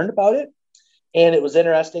where I learned about it. And it was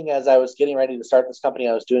interesting, as I was getting ready to start this company,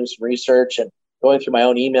 I was doing some research and going through my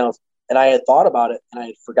own emails, and I had thought about it and I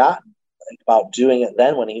had forgotten about doing it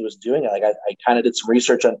then when he was doing it. Like I kind of did some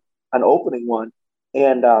research on opening one,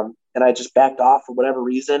 and I just backed off for whatever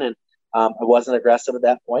reason. And I wasn't aggressive at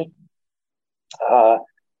that point.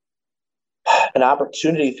 An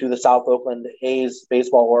opportunity through the South Oakland A's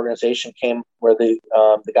baseball organization came, where the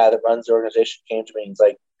guy that runs the organization came to me. He's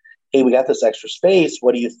like, hey, we got this extra space.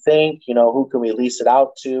 What do you think? Who can we lease it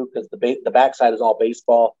out to? Because the backside is all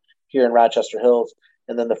baseball here in Rochester Hills.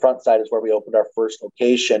 And then the front side is where we opened our first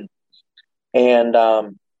location. And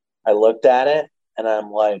I looked at it and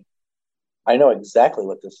I'm like, I know exactly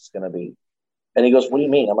what this is going to be. And he goes, what do you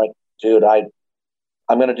mean? I'm like, dude, I'm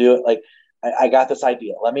going to do it. Like, I got this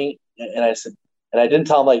idea. And I said, and I didn't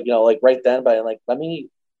tell him right then, but I'm like, let me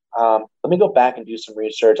go back and do some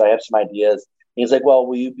research. I have some ideas. And he's like, well,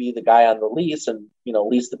 will you be the guy on the lease and,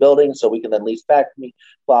 lease the building so we can then lease back to me,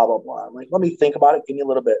 blah, blah, blah. I'm like, let me think about it. Give me a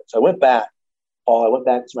little bit. So I went back, Paul. I went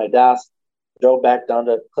back to my desk, drove back down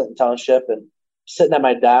to Clinton Township, and sitting at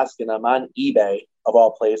my desk, and I'm on eBay, of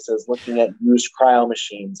all places, looking at used cryo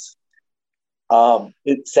machines.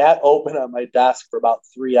 It sat open on my desk for about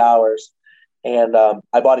 3 hours, and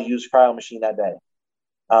I bought a used cryo machine that day.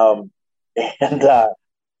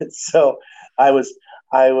 So I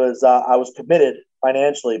was committed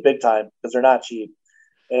financially, big time, because they're not cheap,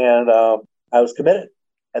 and I was committed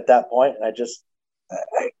at that point, and I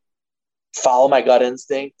follow my gut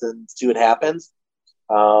instinct and see what happens.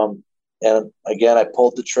 And again, I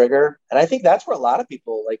pulled the trigger, and I think that's where a lot of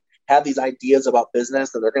people have these ideas about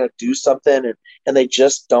business that they're going to do something, and they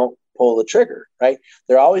just don't pull the trigger, right?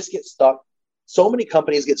 They always get stuck. So many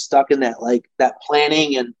companies get stuck in that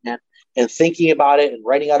planning and thinking about it and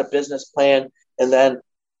writing out a business plan and then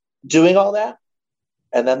doing all that.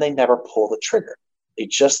 And then they never pull the trigger. They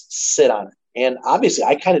just sit on it. And obviously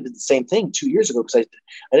I kind of did the same thing 2 years ago, because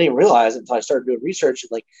I didn't realize it until I started doing research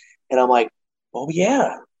and I'm like, oh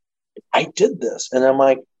yeah, I did this. And I'm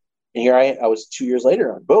like, and here I was 2 years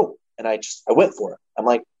later, and boom. And I went for it. I'm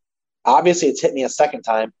like, obviously it's hit me a second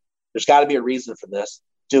time. There's got to be a reason for this.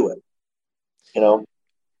 Do it.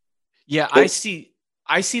 Yeah, I see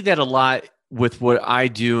that a lot with what I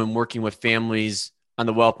do and working with families on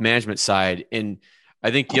the wealth management side. And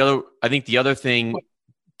I think the other thing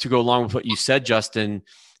to go along with what you said, Justin,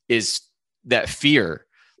 is that fear.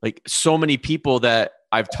 Like, so many people that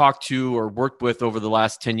I've talked to or worked with over the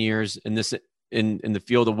last 10 years in the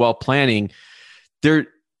field of wealth planning,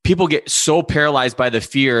 people get so paralyzed by the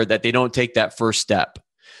fear that they don't take that first step.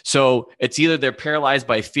 So it's either they're paralyzed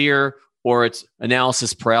by fear or it's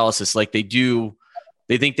analysis paralysis. Like, they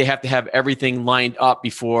think they have to have everything lined up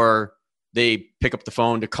before they pick up the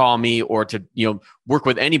phone to call me or to, work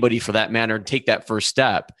with anybody for that matter and take that first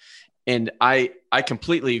step. And I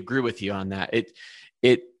completely agree with you on that.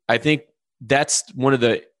 I think that's one of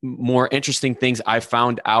the more interesting things I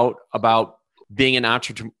found out about being an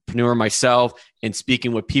entrepreneur myself and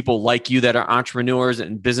speaking with people like you that are entrepreneurs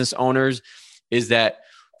and business owners, is that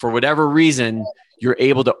for whatever reason, you're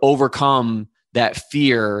able to overcome that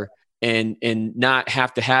fear and not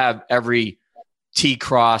have to have every T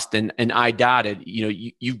crossed and I dotted.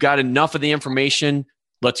 You've got enough of the information.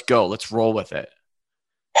 Let's go. Let's roll with it.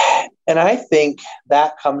 And I think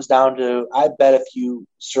that comes down to, I bet if you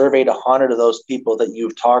surveyed 100 of those people that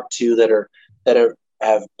you've talked to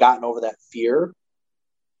have gotten over that fear,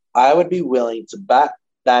 I would be willing to bet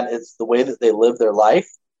that it's the way that they live their life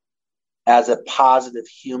as a positive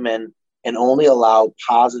human and only allow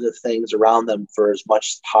positive things around them for as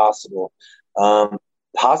much as possible.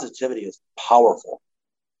 Positivity is powerful.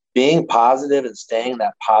 Being positive and staying in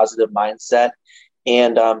that positive mindset,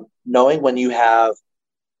 and knowing when you have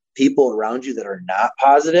people around you that are not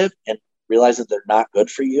positive and realize that they're not good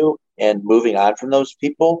for you and moving on from those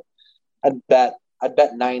people, I'd bet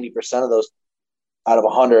 90% of those out of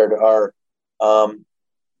 100 are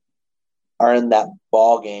in that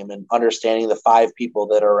ball game and understanding the 5 people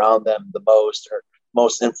that are around them the most or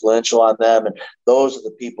most influential on them. And those are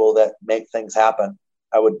the people that make things happen.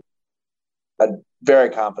 I'm very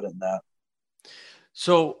confident in that.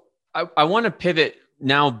 So I want to pivot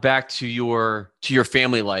now back to your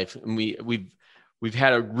family life. And we've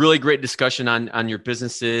had a really great discussion on your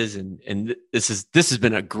businesses, and this has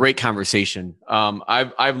been a great conversation.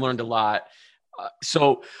 I've learned a lot.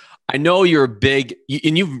 So I know you're big,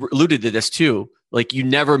 and you've alluded to this too. Like you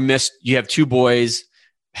have 2 boys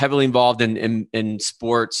heavily involved in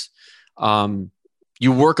sports.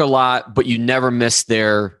 You work a lot, but you never miss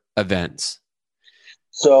their events.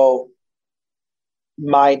 So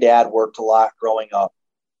my dad worked a lot growing up,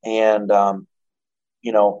 and I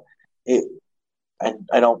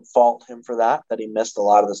don't fault him for that he missed a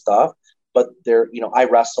lot of the stuff. But I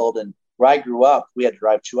wrestled, and where I grew up, we had to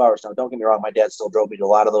drive 2 hours. Now, don't get me wrong, my dad still drove me to a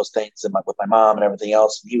lot of those things with my mom and everything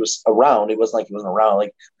else. He was around. It wasn't like he wasn't around.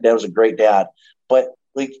 Like, my dad was a great dad. But,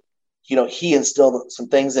 he instilled some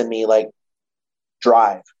things in me, like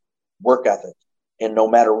drive, work ethic. And no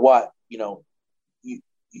matter what,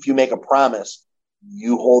 if you make a promise,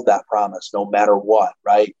 you hold that promise no matter what,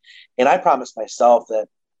 right? And I promised myself that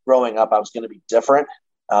growing up, I was going to be different.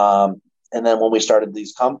 And then when we started we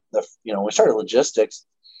started logistics,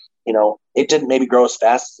 it didn't maybe grow as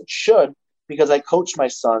fast as it should because I coached my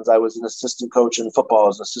sons. I was an assistant coach in football. I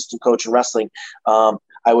was an assistant coach in wrestling.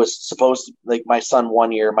 I was supposed to, like my son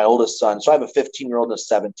 1 year, my oldest son. So I have a 15-year-old and a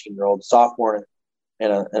 17-year-old, sophomore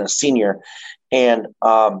and a senior. And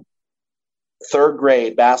 3rd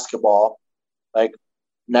grade basketball, like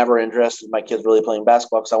never interested in my kids really playing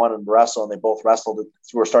basketball because I wanted them to wrestle, and they both wrestled. We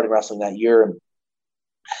were starting wrestling that year.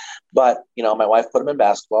 But my wife put them in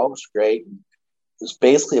basketball. It was great. It was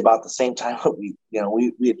basically about the same time that we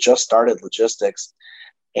had just started logistics,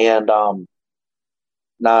 and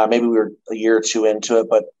maybe we were a year or 2 into it,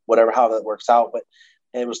 but whatever, how that works out. But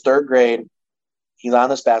it was 3rd grade. He's on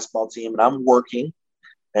this basketball team, and I'm working,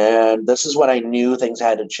 and this is when I knew things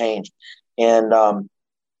had to change. And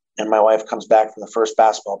my wife comes back from the first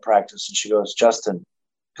basketball practice, and she goes, "Justin,"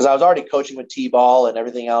 because I was already coaching with T-ball and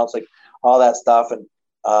everything else, like all that stuff, and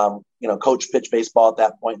coach pitch baseball at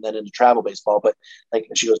that point, and then into travel baseball. But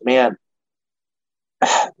she goes, "Man,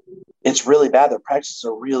 it's really bad. Their practices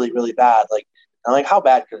are really, really bad." I'm like, "How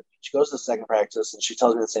bad could it be?" She goes to the 2nd practice, and she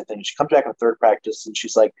tells me the same thing. She comes back in 3rd practice, and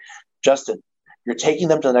she's like, "Justin, you're taking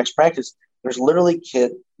them to the next practice. There's literally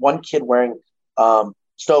one kid wearing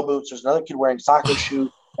snow boots. There's another kid wearing soccer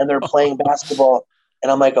shoes, and they're playing basketball."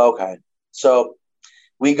 And I'm like, "Okay." So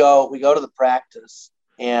we go to the practice,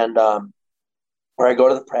 and where I go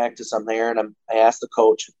to the practice, I'm there, and I ask the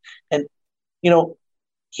coach, and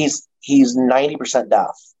he's 90%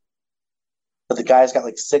 deaf, but the guy's got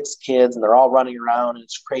like 6 kids, and they're all running around, and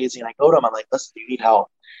it's crazy. And I go to him, I'm like, "Listen, do you need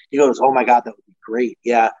help?" He goes, "Oh my God, that would be great."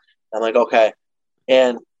 Yeah. I'm like, "Okay."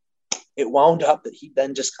 And it wound up that he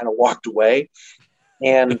then just kind of walked away,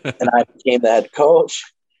 and I became the head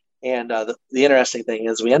coach. And the interesting thing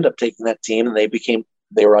is we ended up taking that team, and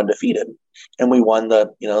they were undefeated, and we won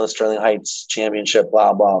the Sterling Heights championship,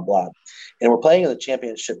 blah, blah, blah. And we're playing in the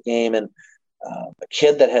championship game. And a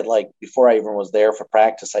kid that had, before I even was there for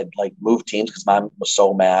practice, I'd moved teams because Mom was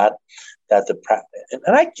so mad that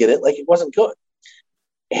and I get it. It wasn't good.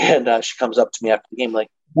 And she comes up to me after the game, like,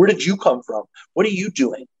 "Where did you come from? What are you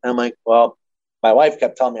doing?" And I'm like, "Well, my wife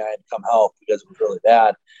kept telling me I had to come help because it was really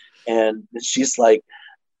bad." And she's like,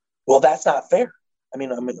 "Well, that's not fair." I'm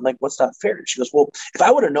like, "What's not fair?" She goes, "Well, if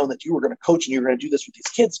I would have known that you were going to coach and you were going to do this with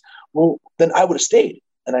these kids, well, then I would have stayed."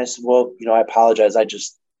 And I said, "Well, I apologize.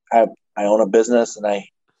 I own a business, and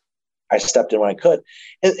I stepped in when I could."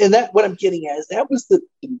 And that, what I'm getting at is that was the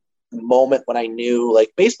moment when I knew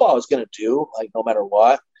baseball I was going to do no matter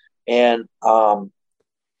what. And,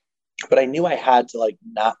 but I knew I had to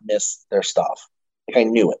not miss their stuff. I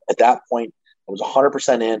knew it at that point. I was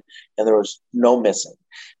 100% in, and there was no missing.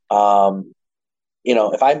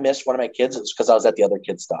 If I missed one of my kids, it was because I was at the other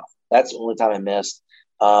kid's stuff. That's the only time I missed.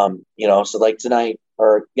 So like tonight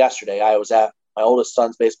or yesterday, I was at my oldest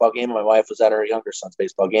son's baseball game and my wife was at her younger son's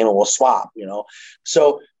baseball game, and we'll swap,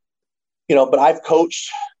 So, but I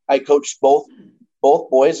coached both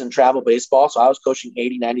boys in travel baseball. So I was coaching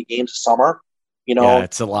 80, 90 games a summer, Yeah,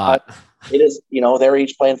 it's a lot. It is, they're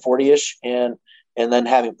each playing 40-ish and then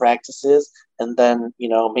having practices and then,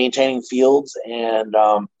 maintaining fields. And,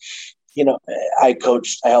 I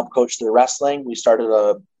helped coach their wrestling. We started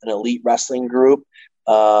an elite wrestling group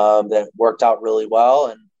that worked out really well.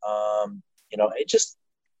 And,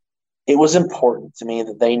 it was important to me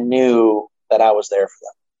that they knew that I was there for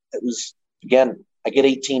them. It was, again, I get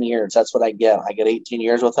 18 years. That's what I get. I get 18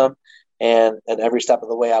 years with them. And at every step of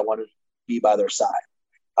the way, I wanted to be by their side.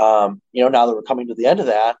 Now that we're coming to the end of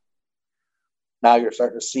that, now you're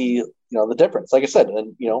starting to see, the difference. Like I said,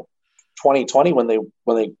 and 2020 when they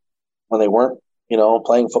weren't,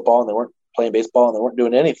 playing football and they weren't playing baseball and they weren't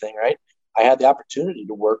doing anything, right? I had the opportunity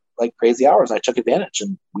to work like crazy hours. And I took advantage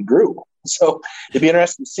and we grew. So it'd be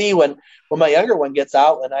interesting to see when my younger one gets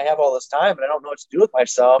out and I have all this time and I don't know what to do with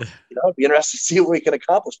myself. It'd be interesting to see what we can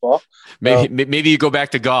accomplish, Paul. Maybe you go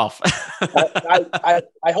back to golf. I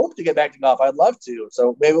hope to get back to golf. I'd love to.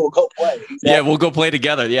 So maybe we'll go play. Exactly. Yeah, we'll go play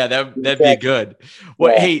together. Yeah, that'd be good.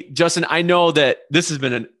 Well, Hey, Justin, I know that this has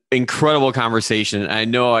been an incredible conversation. I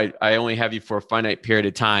know I only have you for a finite period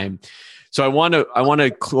of time. So I want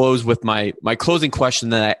to close with my closing question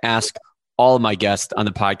that I ask all of my guests on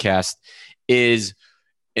the podcast is,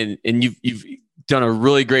 and you've done a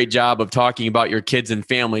really great job of talking about your kids and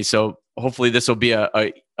family. So hopefully this will be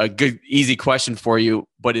a good, easy question for you.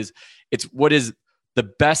 But what is the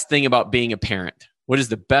best thing about being a parent? What is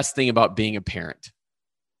the best thing about being a parent?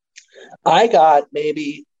 I got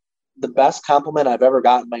maybe the best compliment I've ever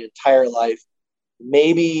gotten in my entire life.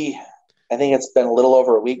 Maybe, I think it's been a little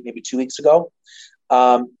over a week, maybe 2 weeks ago.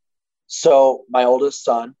 So my oldest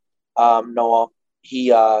son, Noah,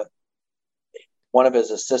 he, one of his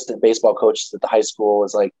assistant baseball coaches at the high school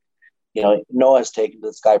was like, Noah's taken to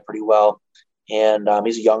this guy pretty well. And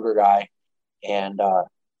he's a younger guy. And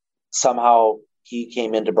somehow he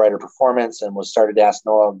came into Brighter Performance and started to ask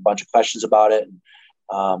Noah a bunch of questions about it.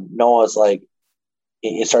 And Noah's like,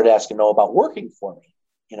 he started asking Noah about working for me.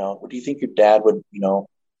 Do you think your dad would,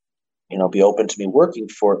 be open to me working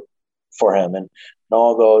for him? And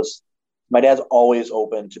Noah goes, my dad's always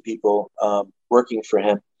open to people working for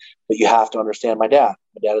him, but you have to understand my dad.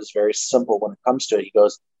 My dad is very simple when it comes to it. He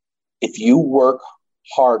goes, if you work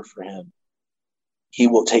hard for him, he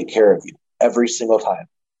will take care of you every single time.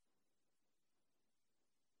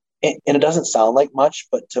 And it doesn't sound like much,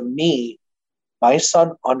 but to me, my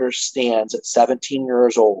son understands at 17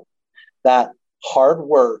 years old that hard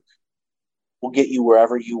work will get you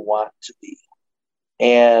wherever you want to be.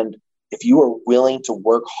 And if you are willing to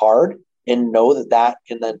work hard and know that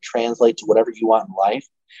can then translate to whatever you want in life,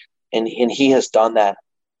 and he has done that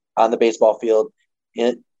on the baseball field,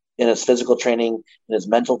 in his physical training, in his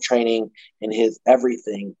mental training, in his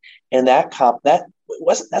everything. And that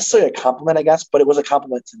wasn't necessarily a compliment, I guess, but it was a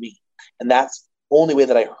compliment to me. And that's the only way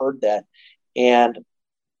that I heard that. And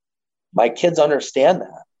my kids understand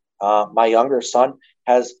that. My younger son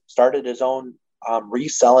has started his own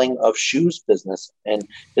reselling of shoes business and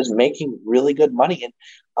is making really good money.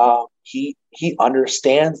 And he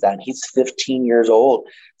understands that. He's 15 years old.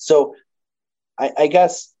 So I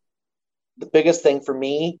guess the biggest thing for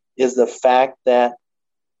me is the fact that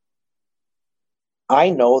I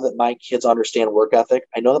know that my kids understand work ethic.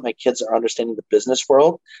 I know that my kids are understanding the business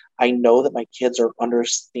world. I know that my kids are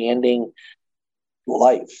understanding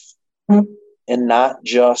life and not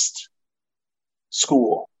just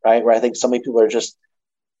school, right? Where I think so many people are just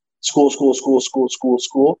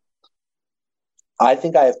school. I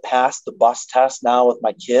think I have passed the bus test now with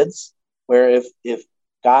my kids, where if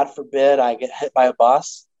God forbid I get hit by a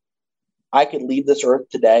bus, I could leave this earth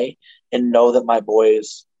today and know that my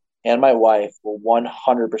boys and my wife will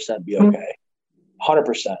 100% be okay.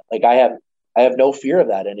 100%. Like I have no fear of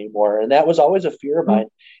that anymore. And that was always a fear of mine,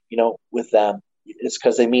 with them. It's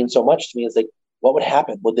because they mean so much to me. It's like, what would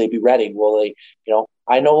happen? Would they be ready? Will they,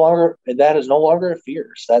 that is no longer a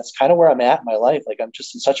fear. So that's kind of where I'm at in my life. Like I'm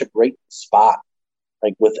just in such a great spot,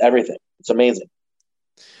 like with everything. It's amazing.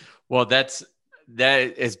 Well, that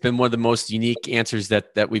has been one of the most unique answers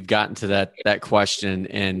that we've gotten to that question.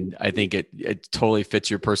 And I think it totally fits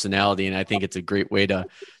your personality. And I think it's a great way to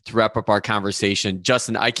wrap up our conversation.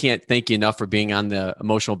 Justin, I can't thank you enough for being on the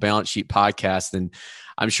Emotional Balance Sheet podcast. And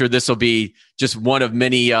I'm sure this will be just one of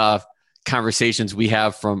many conversations we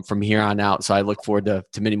have from here on out. So I look forward to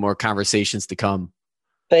many more conversations to come.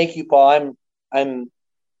 Thank you, Paul.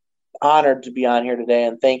 honored to be on here today,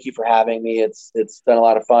 and thank you for having me. It's been a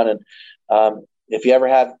lot of fun. And if you ever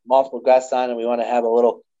have multiple guests on and we want to have a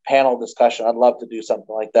little panel discussion, I'd love to do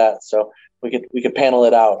something like that. So we could panel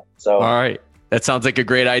it out. So all right. That sounds like a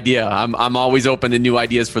great idea. I'm always open to new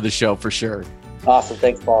ideas for the show for sure. Awesome.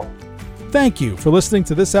 Thanks, Paul. Thank you for listening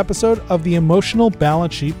to this episode of the Emotional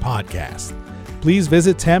Balance Sheet Podcast. Please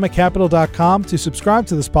visit tamacapital.com to subscribe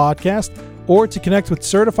to this podcast or to connect with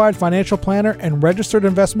certified financial planner and registered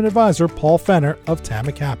investment advisor Paul Fenner of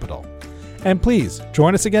Tama Capital. And please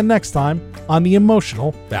join us again next time on the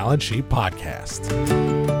Emotional Balance Sheet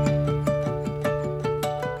Podcast.